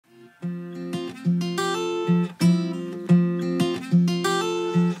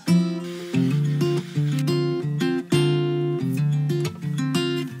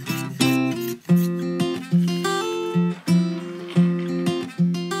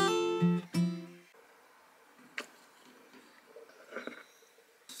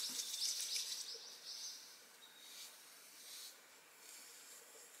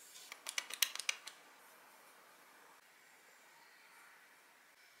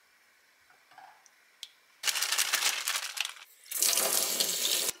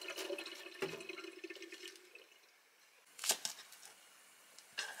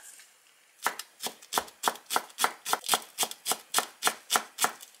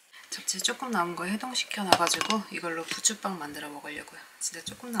야채 조금 남은 거 해동시켜 놔가지고 이걸로 부추빵 만들어 먹으려고요. 진짜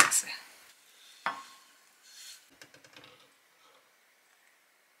조금 남았어요.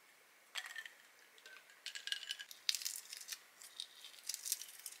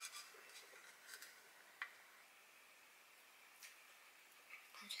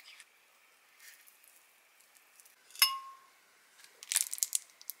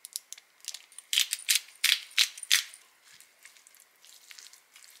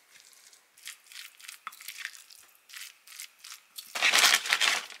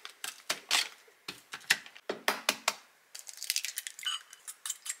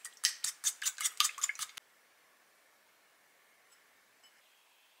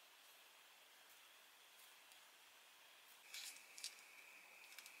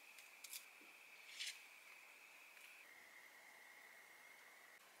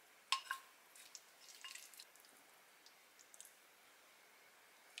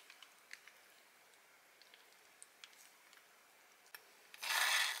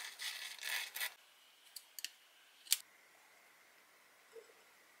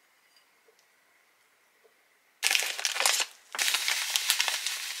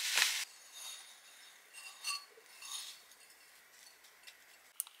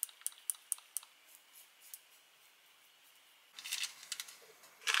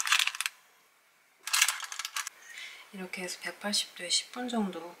 이렇게 해서 180도에 10분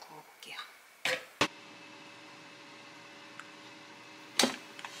정도 구워볼게요.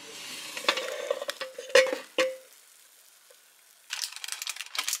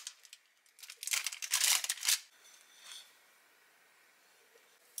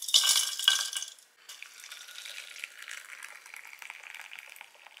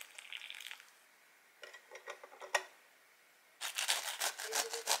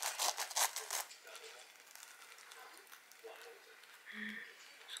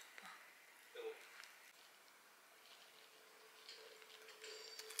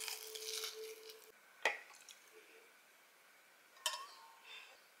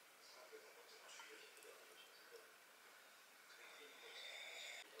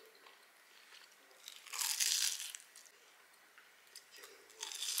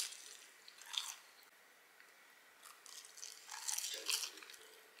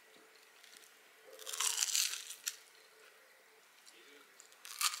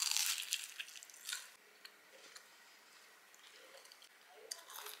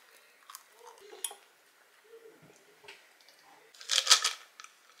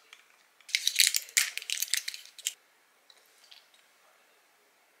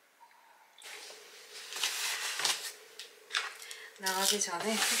 나가기 전에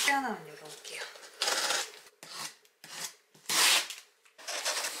택배 하나만 열어볼게요.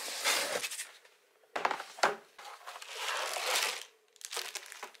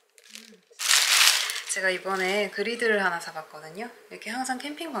 제가 이번에 그리드를 하나 사봤거든요. 이렇게 항상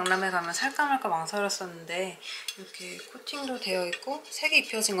캠핑 박람회 가면 살까 말까 망설였었는데 이렇게 코팅도 되어 있고 색이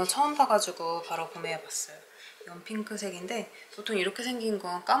입혀진 건 처음 봐가지고 바로 구매해봤어요. 연핑크색인데 보통 이렇게 생긴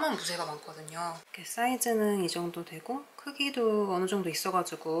건 까만 무쇠가 많거든요. 이렇게 사이즈는 이 정도 되고 크기도 어느 정도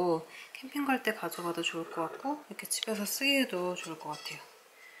있어가지고 캠핑 갈 때 가져가도 좋을 것 같고 이렇게 집에서 쓰기에도 좋을 것 같아요.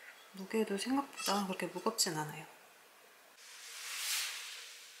 무게도 생각보다 그렇게 무겁진 않아요.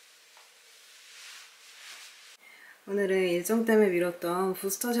 오늘은 일정 때문에 미뤘던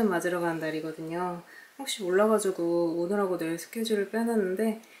부스터샷 맞으러 가는 날이거든요. 혹시 몰라가지고 오늘하고 내일 스케줄을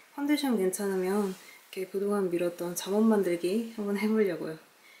빼놨는데 컨디션 괜찮으면 이렇게 그동안 미뤘던 잠옷 만들기 한번 해보려고요.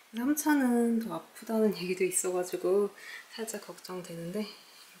 3차는 더 아프다는 얘기도 있어가지고 살짝 걱정되는데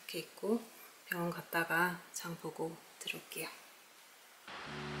이렇게 입고 병원 갔다가 장 보고 들어올게요.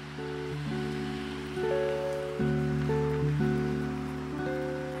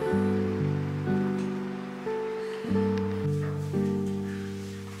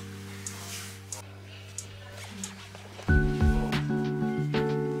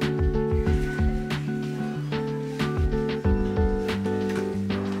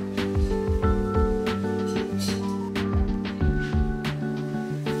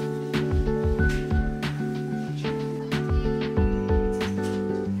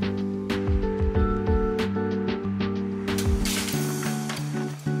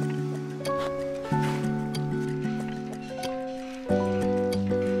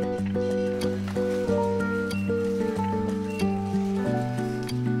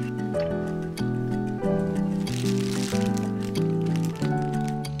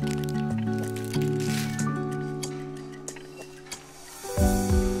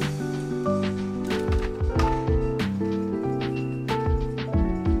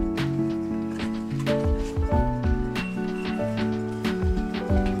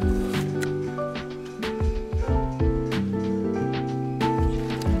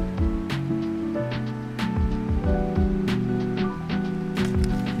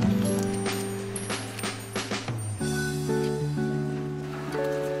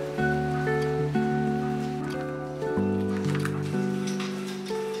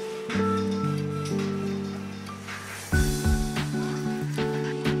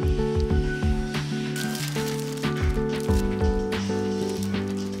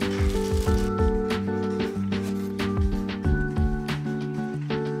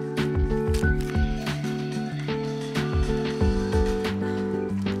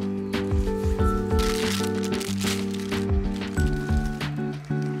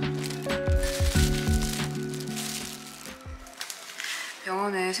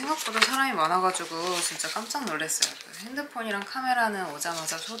 이번에 생각보다 사람이 많아가지고 진짜 깜짝 놀랐어요. 핸드폰이랑 카메라는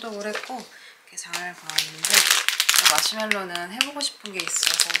오자마자 소독을 했고 이렇게 장을 봐왔는데, 마시멜로는 해보고 싶은 게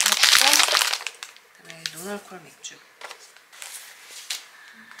있어서 샀고, 그다음에 노알콜 맥주,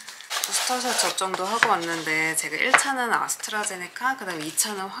 부스터샷 접종도 하고 왔는데, 제가 1차는 아스트라제네카, 그 다음에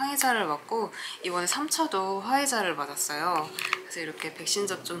 2차는 화이자를 맞고 이번에 3차도 화이자를 맞았어요. 그래서 이렇게 백신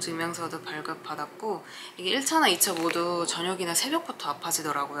접종 증명서도 발급받았고, 이게 1차나 2차 모두 저녁이나 새벽부터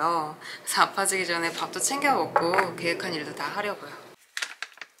아파지더라고요. 그래서 아파지기 전에 밥도 챙겨 먹고 계획한 일도 다 하려고요.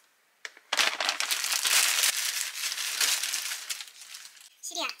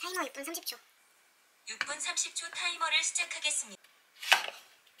 시리아 타이머 6분 30초. 6분 30초 타이머를 시작하겠습니다.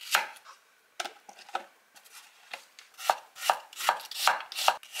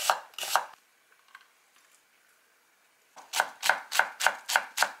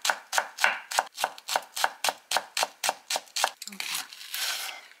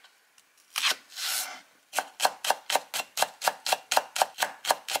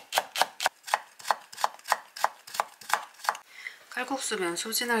 칼국수면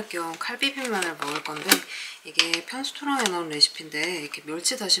소진할 겸 칼비빔면을 먹을 건데, 이게 편스토랑에 나온 레시피인데 이렇게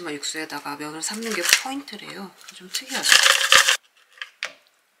멸치 다시마 육수에다가 면을 삶는 게 포인트래요. 좀 특이하죠?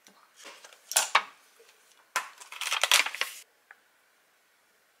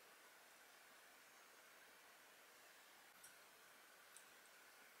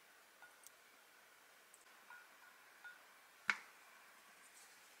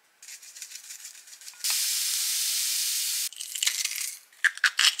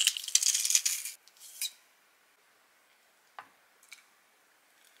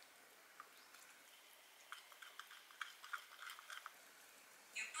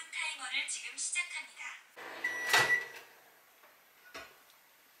 타이머를 지금 시작합니다.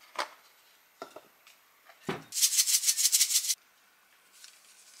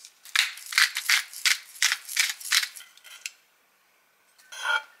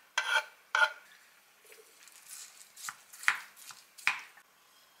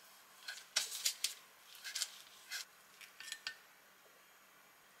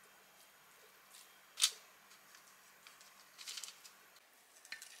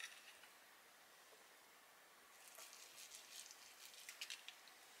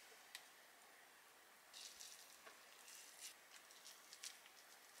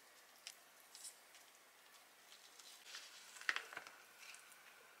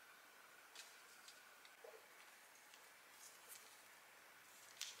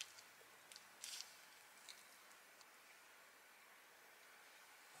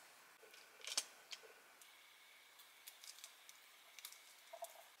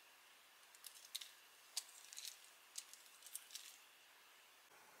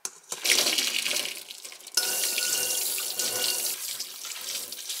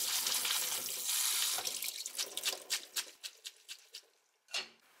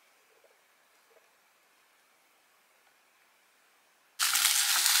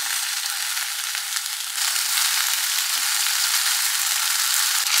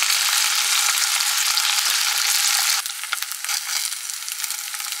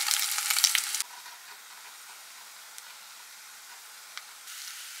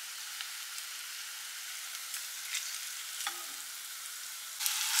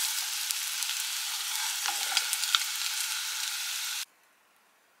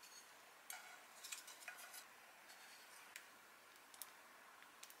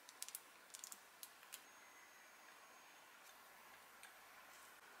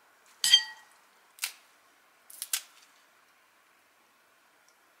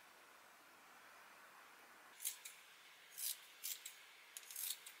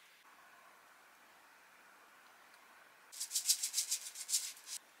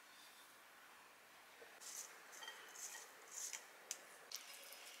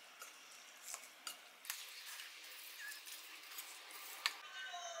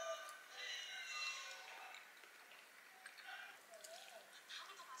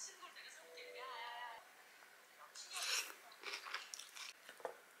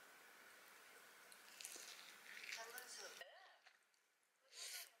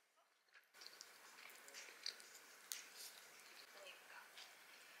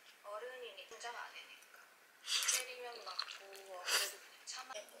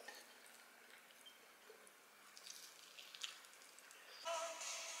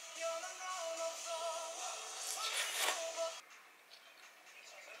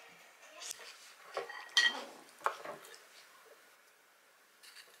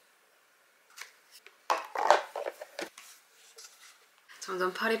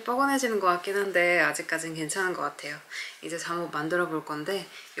 점점 팔이 뻐근해지는 것 같긴 한데 아직까진 괜찮은 것 같아요. 이제 잠옷 만들어 볼 건데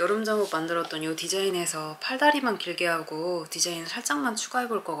여름 잠옷 만들었던 이 디자인에서 팔다리만 길게 하고 디자인 살짝만 추가해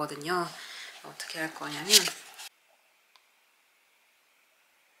볼 거거든요. 어떻게 할 거냐면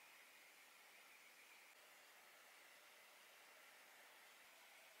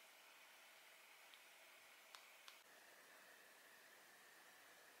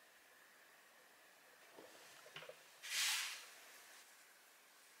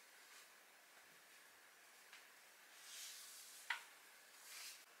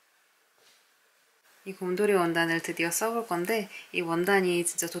이 곰돌이 원단을 드디어 써볼 건데 이 원단이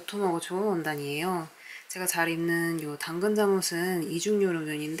진짜 도톰하고 좋은 원단이에요. 제가 잘 입는 이 당근 잠옷은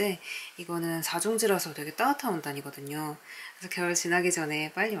이중요름면인데 이거는 4종지라서 되게 따뜻한 원단이거든요. 그래서 겨울 지나기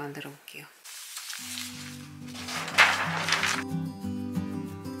전에 빨리 만들어 볼게요.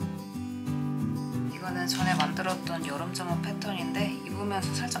 이거는 전에 만들었던 여름 잠옷 패턴인데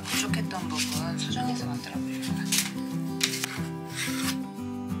입으면서 살짝 부족했던 부분 수정해서 만들어 보려고요.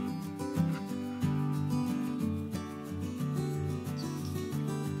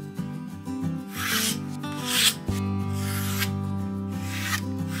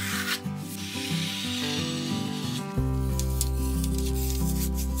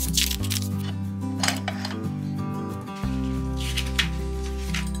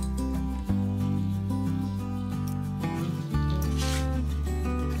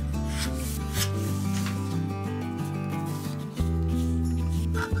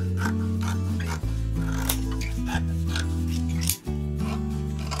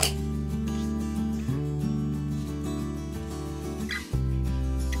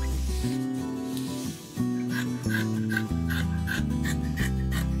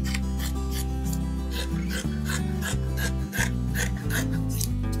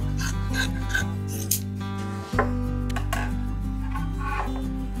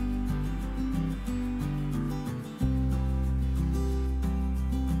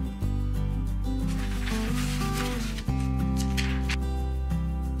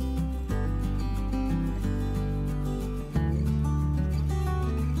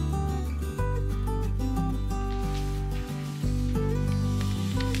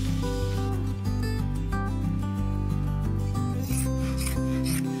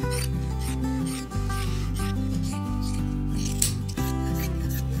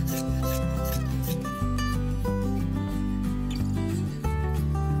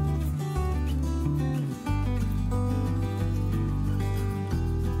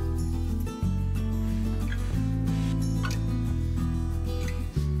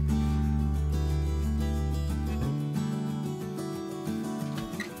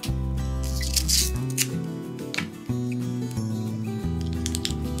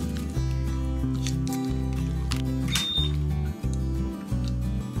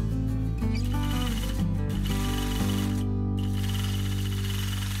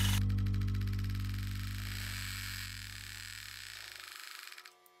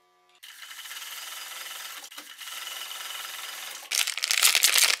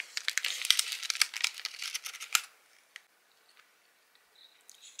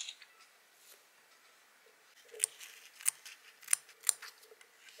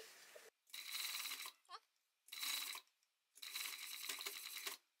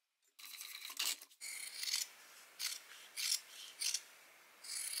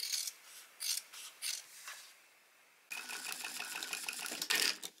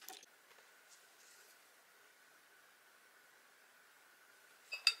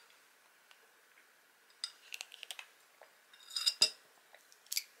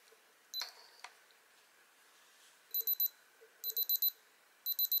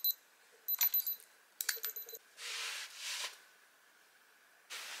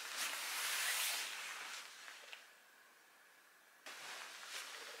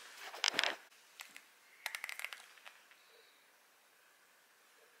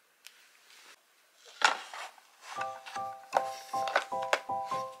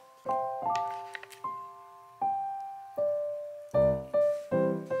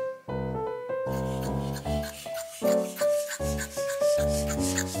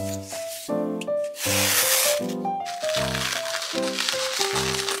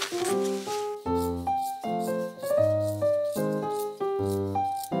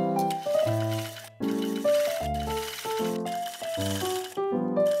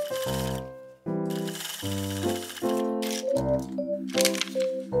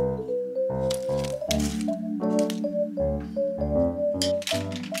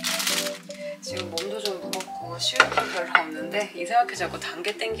 지금 몸도 좀 무겁고 식욕도 별로 없는데 이상하게 자꾸 단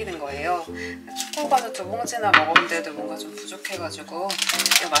게 땡기는 거예요. 학교 가서 두 봉지나 먹었는데도 뭔가 좀 부족해가지고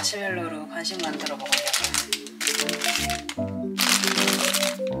이 마시멜로로 간식 만들어 먹으려고요.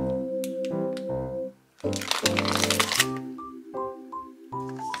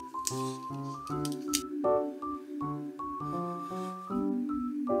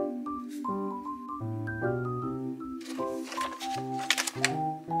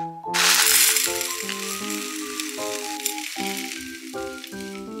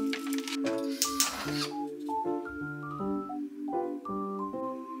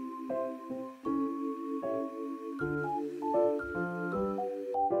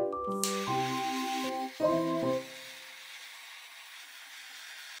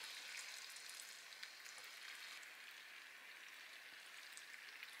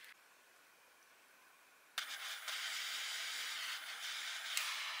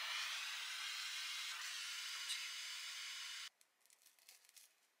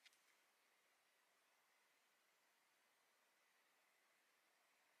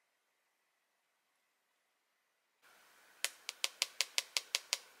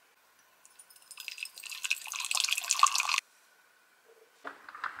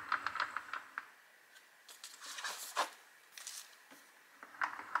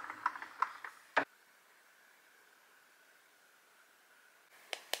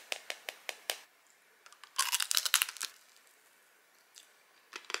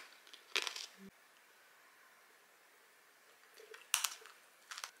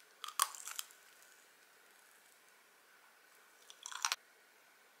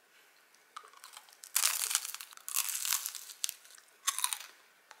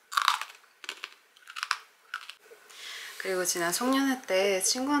 그리고 지난 송년회 때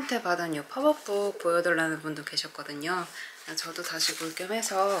친구한테 받은 이 팝업북 보여달라는 분도 계셨거든요. 저도 다시 볼 겸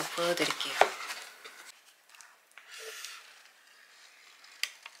해서 보여드릴게요.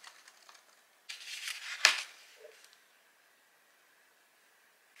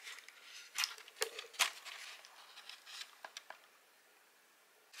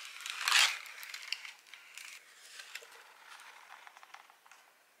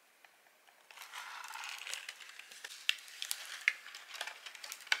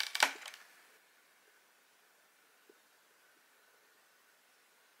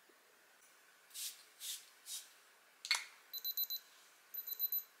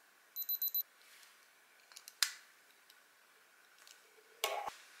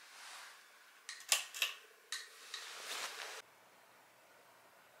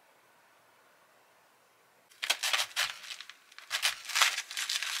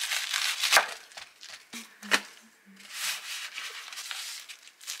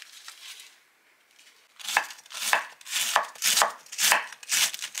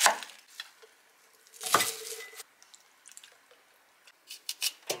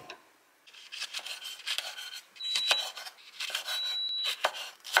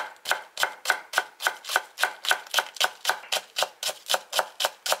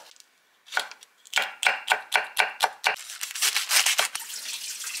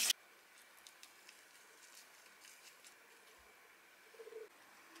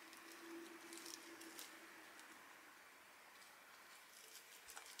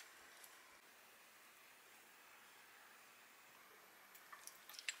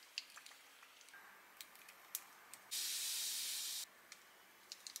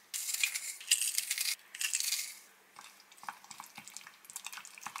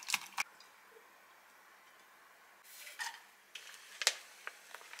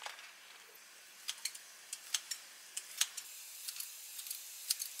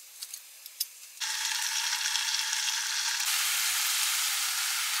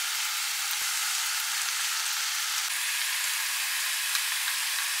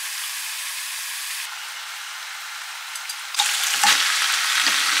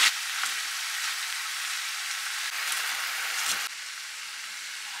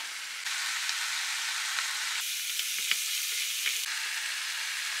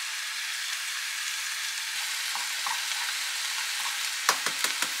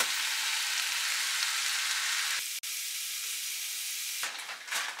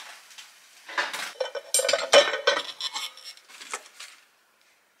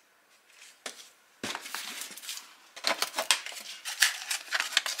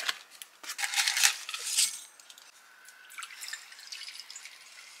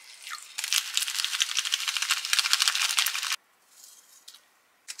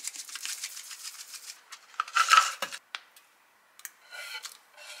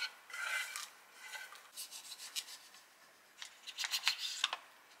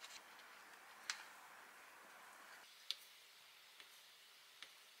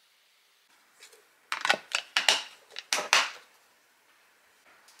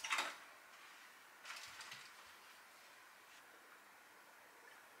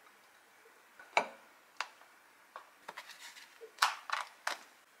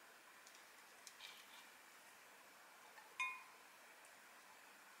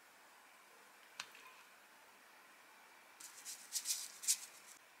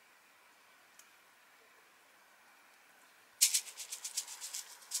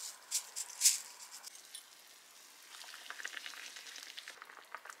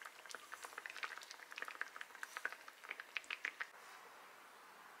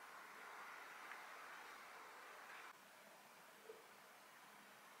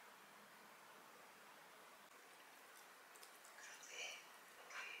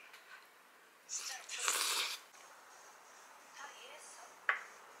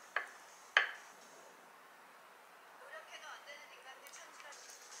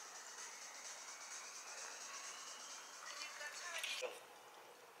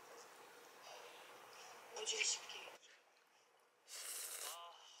 무지개 씹기.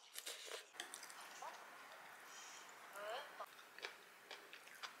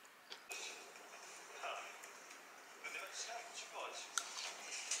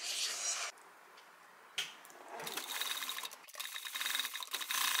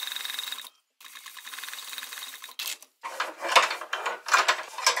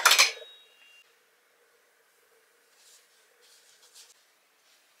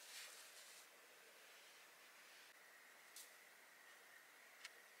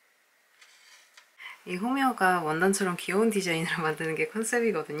 이 호미어가 원단처럼 귀여운 디자인으로 만드는 게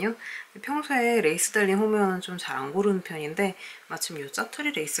컨셉이거든요. 평소에 레이스 달린 호미어는 좀 잘 안 고르는 편인데 마침 이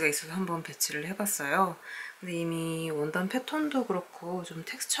짜투리 레이스가 있어서 한번 배치를 해봤어요. 근데 이미 원단 패턴도 그렇고 좀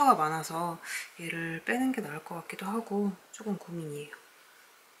텍스처가 많아서 얘를 빼는 게 나을 것 같기도 하고 조금 고민이에요.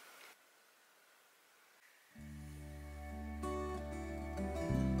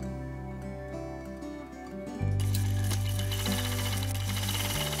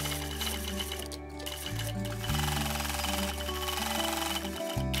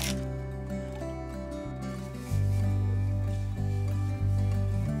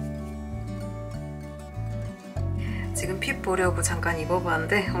 지금 핏 보려고 잠깐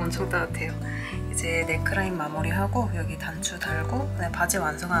입어봤는데 엄청 따뜻해요. 이제 넥라인 마무리하고 여기 단추 달고 그냥 바지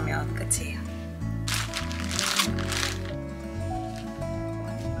완성하면 끝이에요.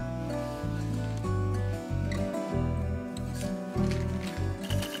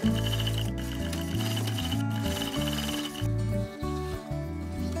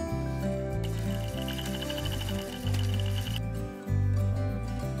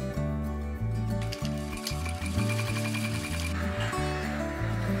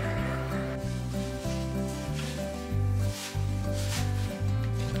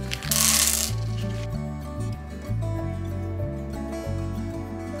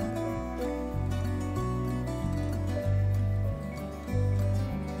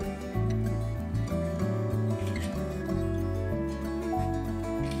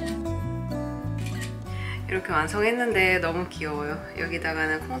 이렇게 완성했는데 너무 귀여워요.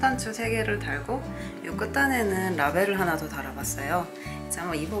 여기다가는 콩단추 3개를 달고 이 끝단에는 라벨을 하나 더 달아봤어요. 이제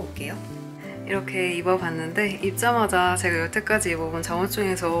한번 입어볼게요. 이렇게 입어봤는데 입자마자 제가 여태까지 입어본 잠옷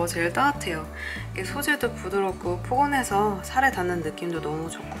중에서 제일 따뜻해요. 이게 소재도 부드럽고 포근해서 살에 닿는 느낌도 너무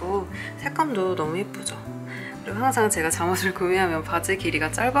좋고 색감도 너무 예쁘죠. 그리고 항상 제가 잠옷을 구매하면 바지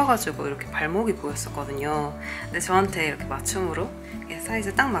길이가 짧아가지고 이렇게 발목이 보였었거든요. 근데 저한테 이렇게 맞춤으로 이렇게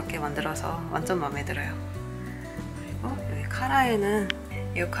사이즈 딱 맞게 만들어서 완전 마음에 들어요. 그리고 여기 카라에는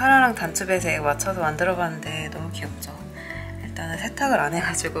이 카라랑 단추베이스에 맞춰서 만들어봤는데 너무 귀엽죠? 일단은 세탁을 안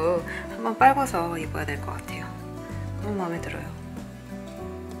해가지고 한번 빨궈서 입어야 될 것 같아요. 너무 마음에 들어요.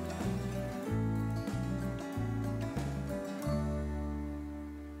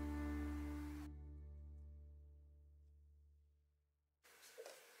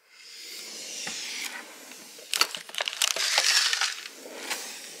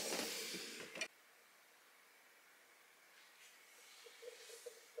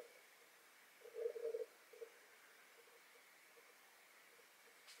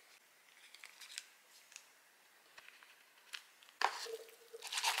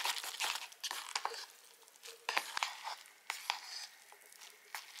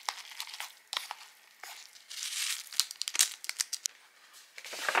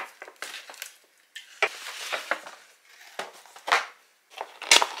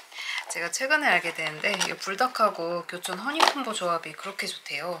 제가 최근에 알게 되는데 이 불닭하고 교촌 허니콤보 조합이 그렇게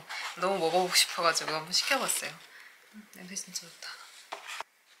좋대요. 너무 먹어보고 싶어가지고 한번 시켜봤어요. 냄새 진짜 좋다.